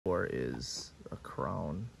is a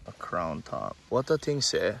crown top. What the thing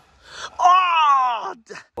say? Oh!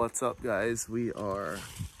 What's up, guys? We are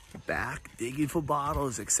back digging for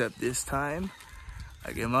bottles, except this time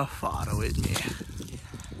I get my father with me.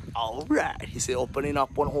 All right, he's opening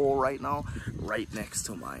up one hole right now, right next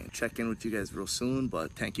to mine. Check in with you guys real soon,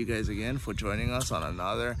 but thank you guys again for joining us on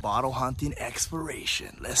another bottle hunting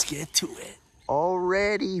exploration. Let's get to it.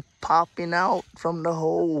 Already popping out from the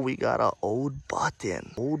hole, we got a old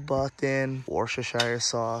button, Worcestershire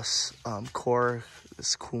sauce, cork,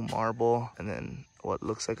 this cool marble, and then what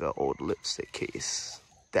looks like an old lipstick case.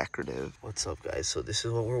 Decorative. What's up, guys? So this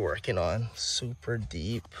is what we're working on. Super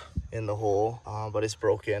deep in the hole, but it's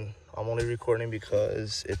broken. I'm only recording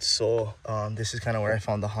because it's so this is kind of where I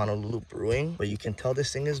found the Honolulu brewing, but you can tell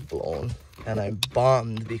this thing is blown, and I'm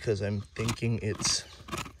bummed because I'm thinking it's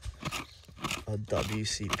a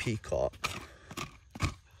WC Peacock,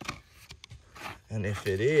 and if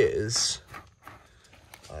it is,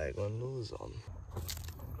 I'm gonna lose them.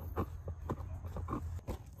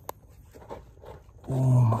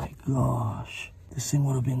 Oh my gosh, this thing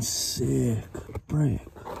would have been sick. Break.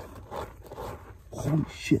 Holy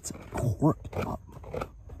shit, it's a cork top.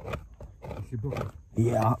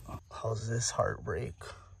 Yeah. How's this heartbreak?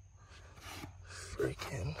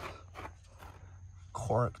 Freaking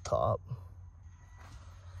cork top.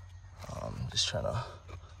 Just trying to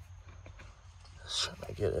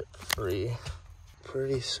get it free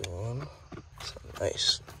pretty soon.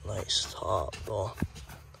 It's a nice top though.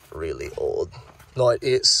 Really old. No, it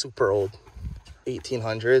is super old.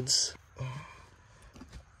 1800s.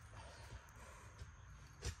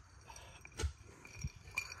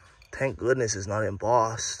 Thank goodness it's not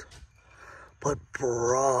embossed. But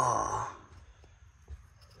bruh.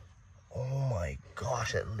 Oh my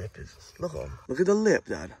gosh, that lip is... Look at him. Look at the lip,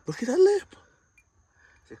 Dad. Look at that lip.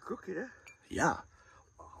 Is it crooked, eh? Yeah.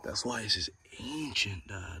 That's why this is ancient,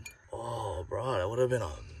 Dad. Oh, bro, that would have been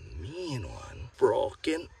a mean one.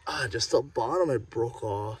 Broken. Just the bottom it broke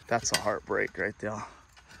off. That's a heartbreak right there.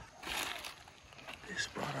 This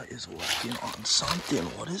brother is working on something.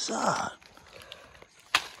 What is that?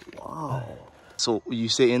 Wow. So you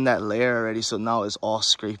say in that layer already, so now it's all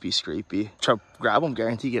scrapey. Try to grab them,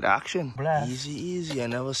 guarantee get action. Blast. Easy. I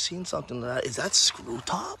never seen something like that. Is that screw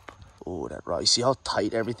top? Oh, that raw. You see how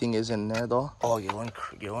tight everything is in there though? Oh, you want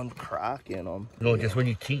crack in them. No, just when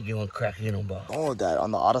you think you want crack in them, bro. Oh, that on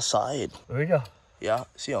the other side. Where you? Yeah,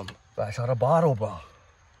 see them. That's out of bottle, bro.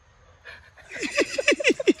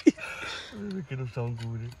 Look at them sound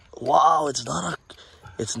good. Wow,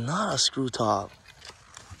 it's not a screw top.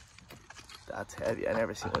 That's heavy. I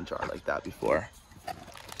never seen one jar like that before.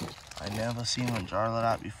 I never seen one jar like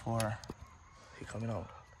that before. He coming out.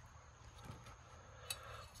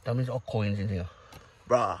 That means all coins in here.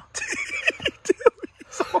 Bruh.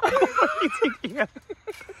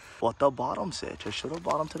 What the bottom say? Just show the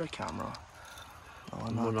bottom to the camera.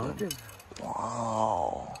 No, nothing.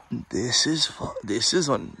 Wow. This is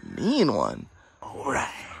a mean one. Alright.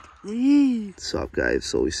 What's up, guys?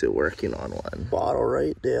 So we still working on one bottle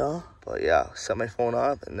right there. But yeah, set my phone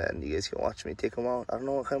up and then you guys can watch me take them out. I don't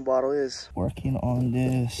know what kind of bottle it is. Working on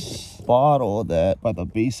this bottle that by the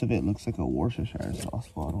base of it looks like a Worcestershire sauce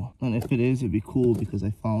bottle. And if it is, it'd be cool because I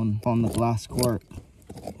found the glass cork.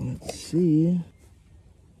 Let's see.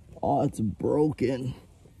 Oh, it's broken.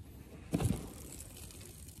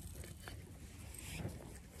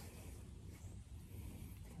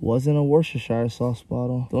 Wasn't a Worcestershire sauce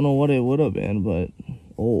bottle. Don't know what it would have been, but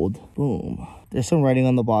old. Boom. There's some writing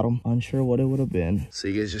on the bottom. Unsure what it would have been. So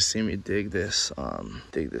you guys just see me dig this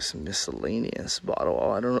miscellaneous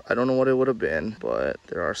bottle. I don't know what it would have been, but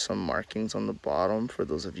there are some markings on the bottom for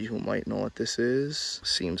those of you who might know what this is.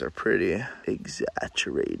 Seams are pretty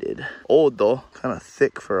exaggerated. Old though, kind of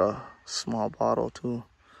thick for a small bottle too.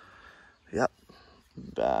 Yep.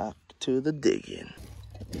 Back to the digging.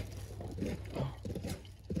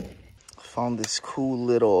 Found this cool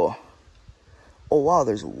little, oh wow,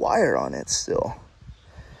 there's wire on it still.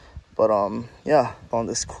 But yeah, found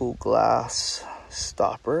this cool glass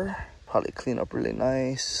stopper. Probably clean up really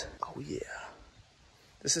nice. Oh yeah.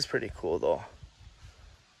 This is pretty cool though.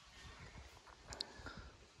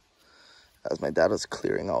 As my dad was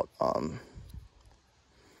clearing out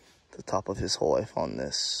the top of his hole, I found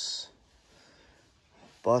this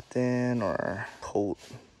button or coat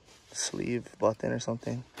sleeve button or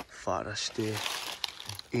something. Farashte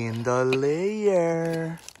in the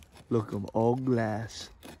layer. Look, I'm all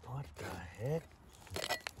glass. What the heck?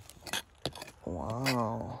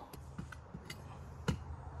 Wow.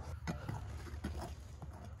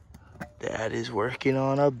 Dad is working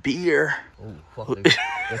on a beer. Oh, fuck.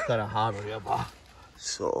 That's kind of hard, yeah, bro.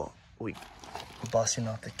 So we busting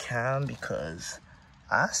out the cam because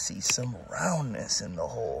I see some roundness in the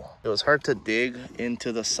hole. It was hard to dig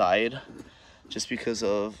into the side just because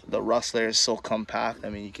of the rust layer is so compact. I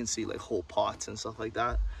mean, you can see like whole pots and stuff like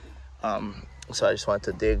that. So I just wanted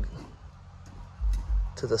to dig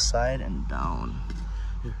to the side and down.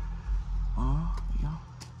 Oh, yeah.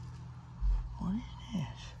 What is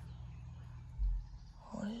this?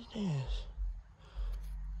 What is this?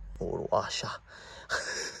 Oh, washa.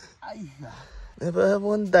 Never have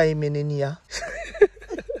one diamond in here.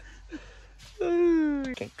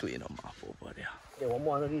 Can clean them off over there. Yeah, one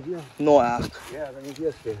more underneath here. No, ask. Yeah,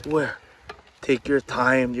 underneath here. Where? Take your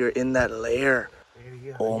time. You're in that layer.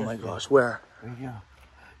 Yeah, Oh my gosh, where? Right here.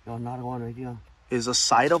 No, another one right here. Is a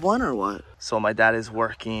side of one or what? So my dad is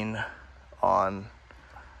working on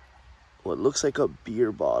what looks like a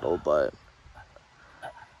beer bottle, but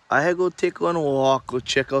I had to go take one walk, go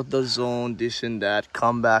check out the zone, this and that,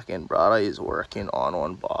 come back, and brother is working on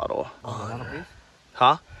one bottle. Another fish?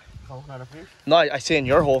 Huh? Another fish? No, I say in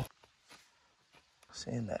your hole.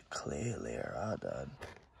 Say in that clay layer, Dad.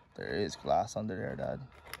 There is glass under there, Dad.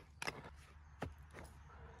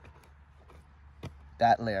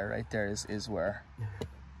 That layer right there is where.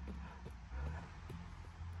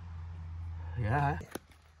 Yeah.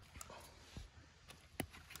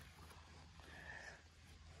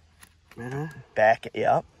 Back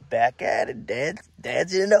at it, Dad.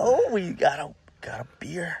 Dad's in the hole. We got a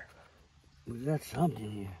beer. We got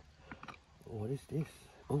something here. What is this?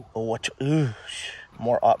 Oh, what?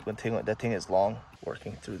 More up. That thing is long.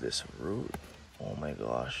 Working through this root. Oh my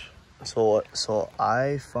gosh. So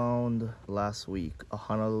I found last week a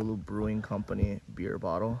Honolulu Brewing Company beer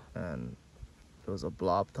bottle, and it was a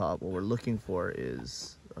blob top. What we're looking for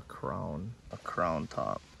is a crown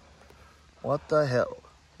top. What the hell?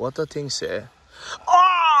 What the thing say?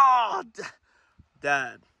 Oh,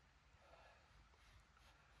 Dad.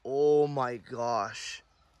 Oh my gosh.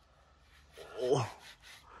 Oh.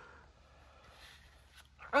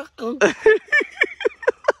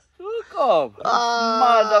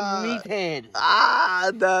 mother meathead.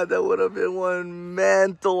 Dad, that would have been one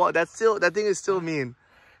mental one. That thing is still mean.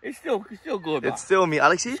 It's still good. It's still mean.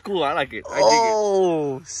 Alexi? It's cool. I like it. I dig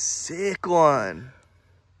Oh, sick one.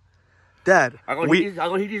 Dad, I'm gonna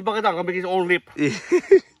hit this bucket down. I'm gonna make his own lip.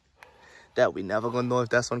 Dad, we never gonna know if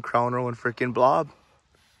that's one crown or one freaking blob.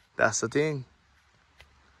 That's the thing.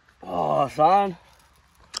 Oh, son.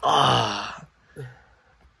 Ah.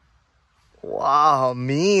 Wow,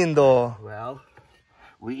 mean though. Well,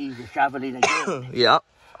 we eat the shoveling again. Yep.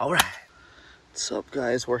 All right. What's up,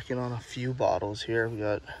 guys? Working on a few bottles here. We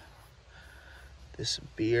got this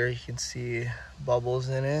beer. You can see bubbles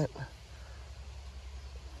in it.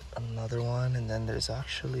 Another one, and then there's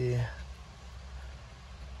actually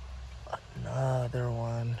another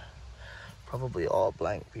one. Probably all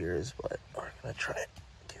blank beers, but we're gonna try it.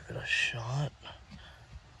 Give it a shot.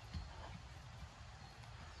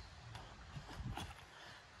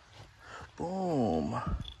 Boom.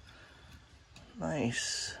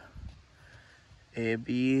 Nice.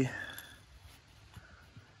 AB.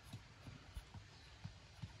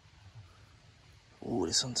 Ooh,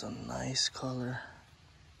 this one's a nice color.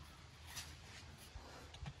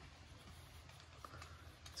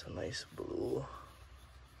 It's a nice blue.